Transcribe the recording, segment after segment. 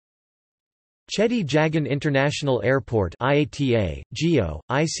Cheddi Jagan International Airport IATA, GEO,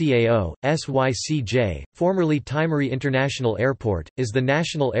 ICAO, SYCJ, formerly Timehri International Airport, is the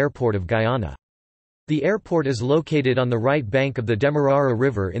national airport of Guyana. The airport is located on the right bank of the Demerara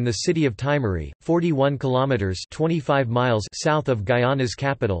River in the city of Timehri, 41 kilometers (25 miles) south of Guyana's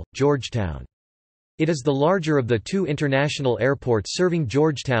capital, Georgetown. It is the larger of the two international airports serving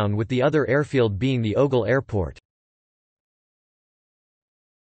Georgetown, with the other airfield being the Ogle Airport.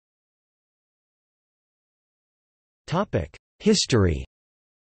 History.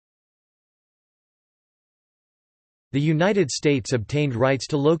 The United States obtained rights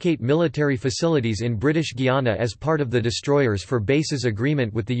to locate military facilities in British Guiana as part of the Destroyers for Bases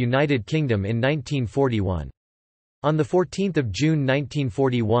Agreement with the United Kingdom in 1941. On 14 June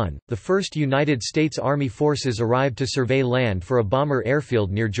 1941, the 1st United States Army forces arrived to survey land for a bomber airfield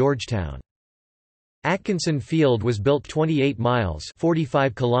near Georgetown. Atkinson Field was built 28 miles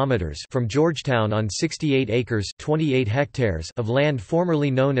 (45 kilometers) from Georgetown on 68 acres (28 hectares) of land formerly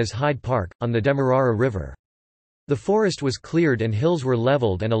known as Hyde Park, on the Demerara River. The forest was cleared and hills were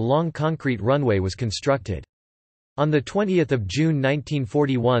leveled and a long concrete runway was constructed. On 20 June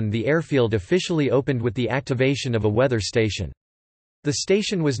 1941 the airfield officially opened with the activation of a weather station. The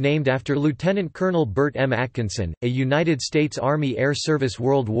station was named after Lieutenant Colonel Burt M. Atkinson, a United States Army Air Service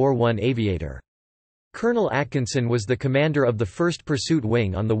World War I aviator. Colonel Atkinson was the commander of the 1st Pursuit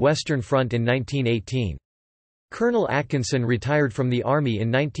Wing on the Western Front in 1918. Colonel Atkinson retired from the Army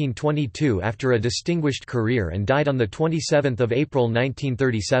in 1922 after a distinguished career and died on 27 April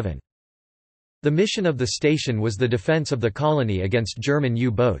 1937. The mission of the station was the defense of the colony against German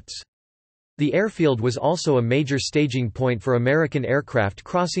U-boats. The airfield was also a major staging point for American aircraft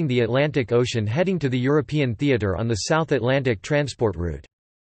crossing the Atlantic Ocean heading to the European theater on the South Atlantic transport route.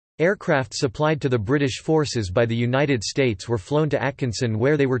 Aircraft supplied to the British forces by the United States were flown to Atkinson,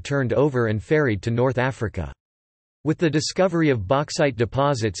 where they were turned over and ferried to North Africa. With the discovery of bauxite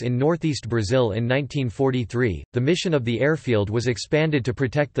deposits in northeast Brazil in 1943, the mission of the airfield was expanded to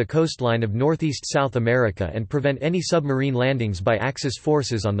protect the coastline of northeast South America and prevent any submarine landings by Axis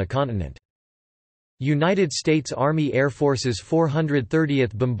forces on the continent. United States Army Air Force's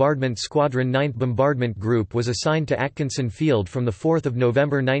 430th Bombardment Squadron 9th Bombardment Group was assigned to Atkinson Field from 4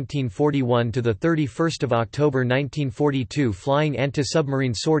 November 1941 to 31 October 1942, flying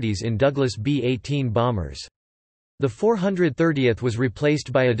anti-submarine sorties in Douglas B-18 bombers. The 430th was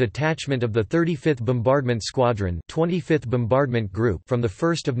replaced by a detachment of the 35th Bombardment Squadron 25th Bombardment Group from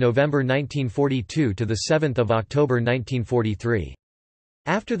 1 November 1942 to 7 October 1943.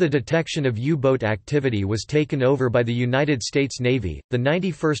 After the detection of U-boat activity was taken over by the United States Navy, the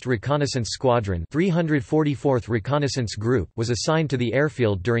 91st Reconnaissance Squadron 344th Reconnaissance Group was assigned to the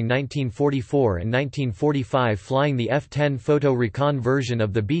airfield during 1944 and 1945, flying the F-10 Photo Recon version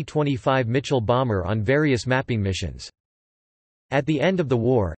of the B-25 Mitchell bomber on various mapping missions. At the end of the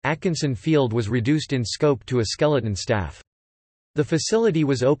war, Atkinson Field was reduced in scope to a skeleton staff. The facility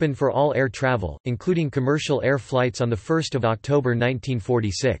was opened for all air travel, including commercial air flights on 1 October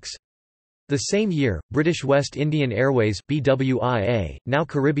 1946. The same year, British West Indian Airways (BWIA), now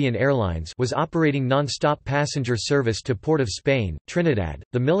Caribbean Airlines, was operating non-stop passenger service to Port of Spain, Trinidad.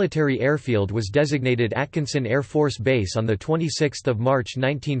 The military airfield was designated Atkinson Air Force Base on 26 March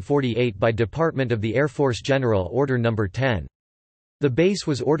 1948 by Department of the Air Force General Order No. 10. The base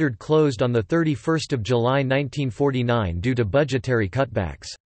was ordered closed on 31 July 1949 due to budgetary cutbacks.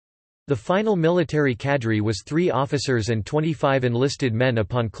 The final military cadre was 3 officers and 25 enlisted men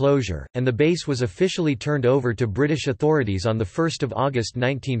upon closure, and the base was officially turned over to British authorities on 1 August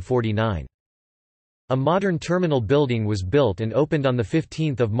 1949. A modern terminal building was built and opened on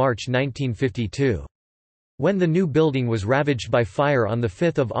 15 March 1952. When the new building was ravaged by fire on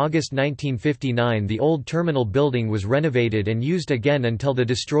 5 August 1959, the old terminal building was renovated and used again until the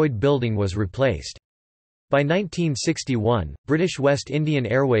destroyed building was replaced. By 1961, British West Indian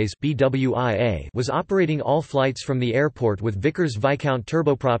Airways (BWIA) was operating all flights from the airport with Vickers Viscount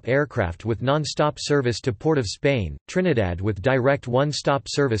turboprop aircraft with non-stop service to Port of Spain, Trinidad with direct one-stop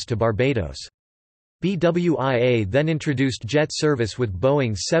service to Barbados. BWIA then introduced jet service with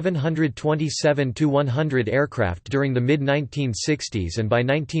Boeing 727-100 aircraft during the mid-1960s, and by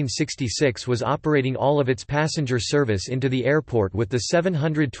 1966 was operating all of its passenger service into the airport with the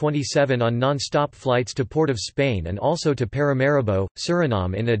 727 on non-stop flights to Port of Spain and also to Paramaribo,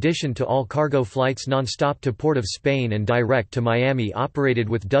 Suriname, in addition to all cargo flights non-stop to Port of Spain and direct to Miami operated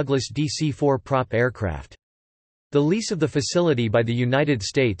with Douglas DC-4 prop aircraft. The lease of the facility by the United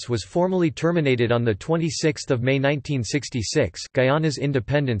States was formally terminated on 26 May 1966, Guyana's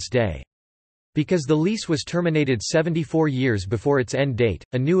Independence Day. Because the lease was terminated 74 years before its end date,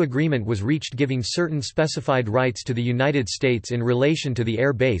 a new agreement was reached giving certain specified rights to the United States in relation to the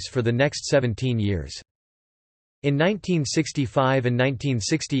air base for the next 17 years. In 1965 and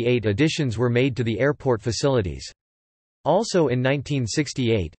 1968 additions were made to the airport facilities. Also in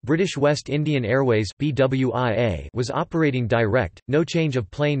 1968, British West Indian Airways (BWIA) was operating direct, no change of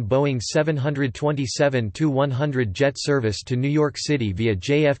plane Boeing 727-100 jet service to New York City via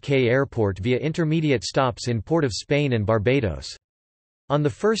JFK Airport via intermediate stops in Port of Spain and Barbados. On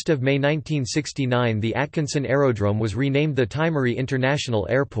 1 May 1969 the Atkinson Aerodrome was renamed the Timehri International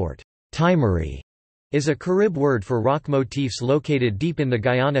Airport. Timehri is a Carib word for rock motifs located deep in the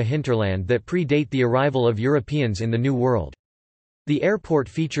Guyana hinterland that predate the arrival of Europeans in the New World. The airport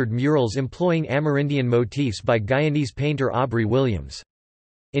featured murals employing Amerindian motifs by Guyanese painter Aubrey Williams.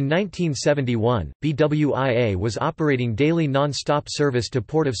 In 1971, BWIA was operating daily non-stop service to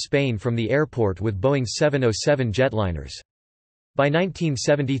Port of Spain from the airport with Boeing 707 jetliners. By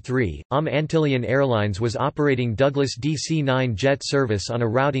 1973, Antillean Airlines was operating Douglas DC-9 jet service on a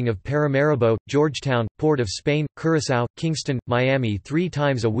routing of Paramaribo, Georgetown, Port of Spain, Curaçao, Kingston, Miami 3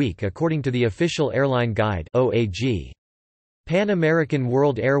 times a week according to the official airline guide (OAG). Pan American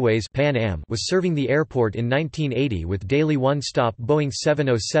World Airways (Pan Am) was serving the airport in 1980 with daily one-stop Boeing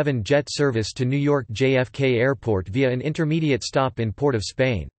 707 jet service to New York JFK Airport via an intermediate stop in Port of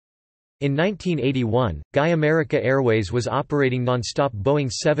Spain. In 1981, Guy America Airways was operating non-stop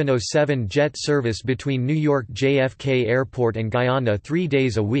Boeing 707 jet service between New York JFK Airport and Guyana 3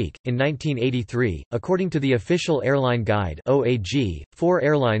 days a week. In 1983, according to the official airline guide (OAG), 4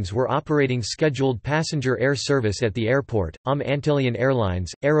 airlines were operating scheduled passenger air service at the airport: Antillean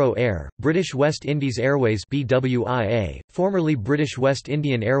Airlines, Aero Air, British West Indies Airways (BWIA), formerly British West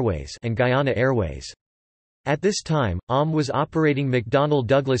Indian Airways, and Guyana Airways. At this time, was operating McDonnell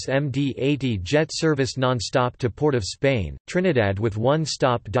Douglas MD-80 jet service non-stop to Port of Spain, Trinidad with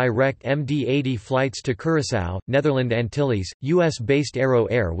one-stop direct MD-80 flights to Curaçao, Netherland Antilles. U.S.-based Aero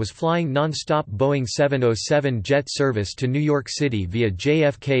Air was flying non-stop Boeing 707 jet service to New York City via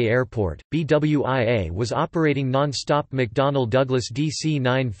JFK Airport. BWIA was operating non-stop McDonnell Douglas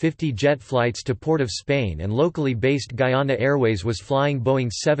DC-950 jet flights to Port of Spain, and locally based Guyana Airways was flying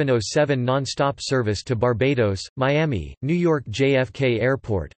Boeing 707 non-stop service to Barbados, Miami, New York JFK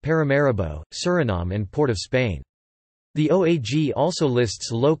Airport, Paramaribo, Suriname and Port of Spain. The OAG also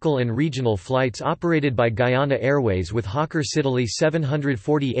lists local and regional flights operated by Guyana Airways with Hawker Siddeley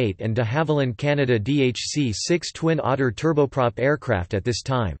 748 and de Havilland Canada DHC-6 Twin Otter turboprop aircraft at this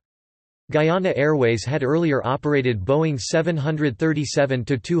time. Guyana Airways had earlier operated Boeing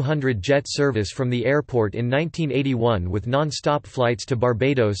 737-200 jet service from the airport in 1981 with non-stop flights to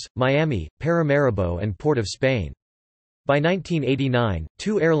Barbados, Miami, Paramaribo and Port of Spain. By 1989,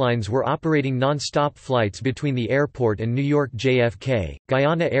 2 airlines were operating non-stop flights between the airport and New York JFK,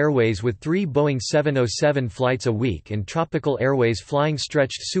 Guyana Airways with 3 Boeing 707 flights a week and Tropical Airways flying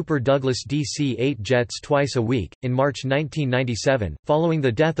stretched Super Douglas DC-8 jets twice a week. In March 1997, following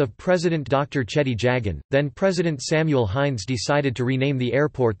the death of President Dr. Cheddi Jagan, then President Samuel Hines decided to rename the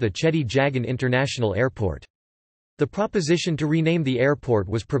airport the Cheddi Jagan International Airport. The proposition to rename the airport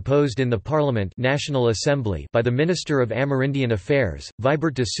was proposed in the Parliament National Assembly by the Minister of Amerindian Affairs,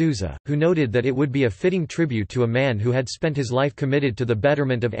 Vibert de Souza, who noted that it would be a fitting tribute to a man who had spent his life committed to the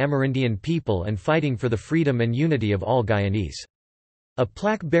betterment of Amerindian people and fighting for the freedom and unity of all Guyanese. A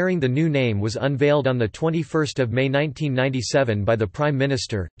plaque bearing the new name was unveiled on 21 May 1997 by the Prime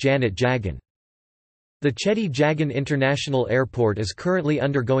Minister, Janet Jagan. The Cheddi Jagan International Airport is currently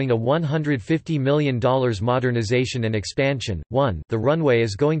undergoing a $150 million modernization and expansion. The runway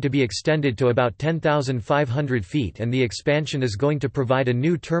is going to be extended to about 10,500 feet and the expansion is going to provide a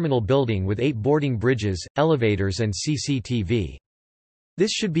new terminal building with 8 boarding bridges, elevators and CCTV.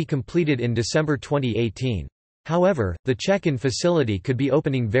 This should be completed in December 2018. However, the check-in facility could be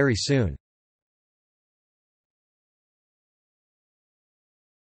opening very soon.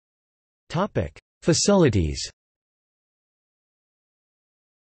 Facilities.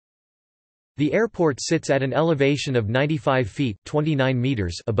 The airport sits at an elevation of 95 feet (29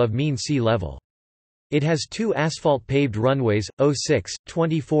 meters) above mean sea level. It has 2 asphalt-paved runways, 06,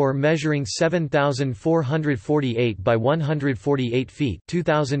 24 measuring 7,448 by 148 feet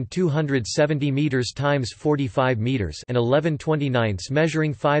 (2,270 meters times 45 meters) and 11/29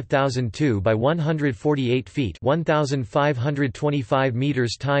 measuring 5,002 by 148 feet (1,525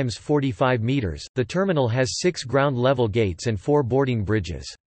 meters times 45 meters). The terminal has 6 ground-level gates and 4 boarding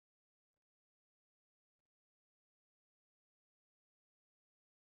bridges.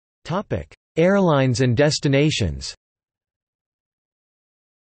 Airlines and destinations.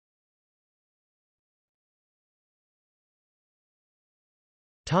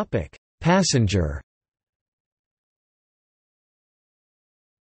 Passenger.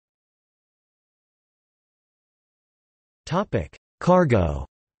 Cargo.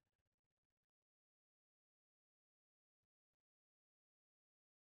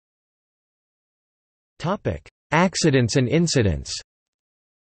 Accidents and incidents.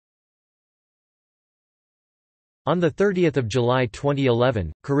 On 30 July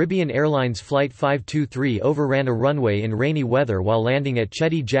 2011, Caribbean Airlines Flight 523 overran a runway in rainy weather while landing at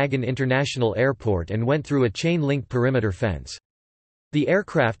Cheddi Jagan International Airport and went through a chain-link perimeter fence. The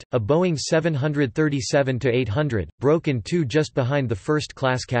aircraft, a Boeing 737-800, broke in two just behind the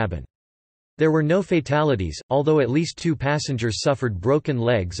first-class cabin. There were no fatalities, although at least 2 passengers suffered broken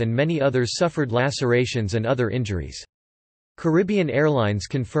legs and many others suffered lacerations and other injuries. Caribbean Airlines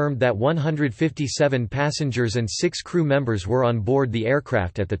confirmed that 157 passengers and 6 crew members were on board the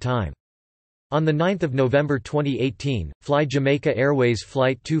aircraft at the time. On 9 November 2018, Fly Jamaica Airways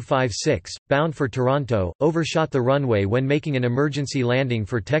Flight 256, bound for Toronto, overshot the runway when making an emergency landing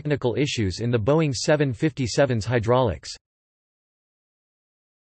for technical issues in the Boeing 757's hydraulics.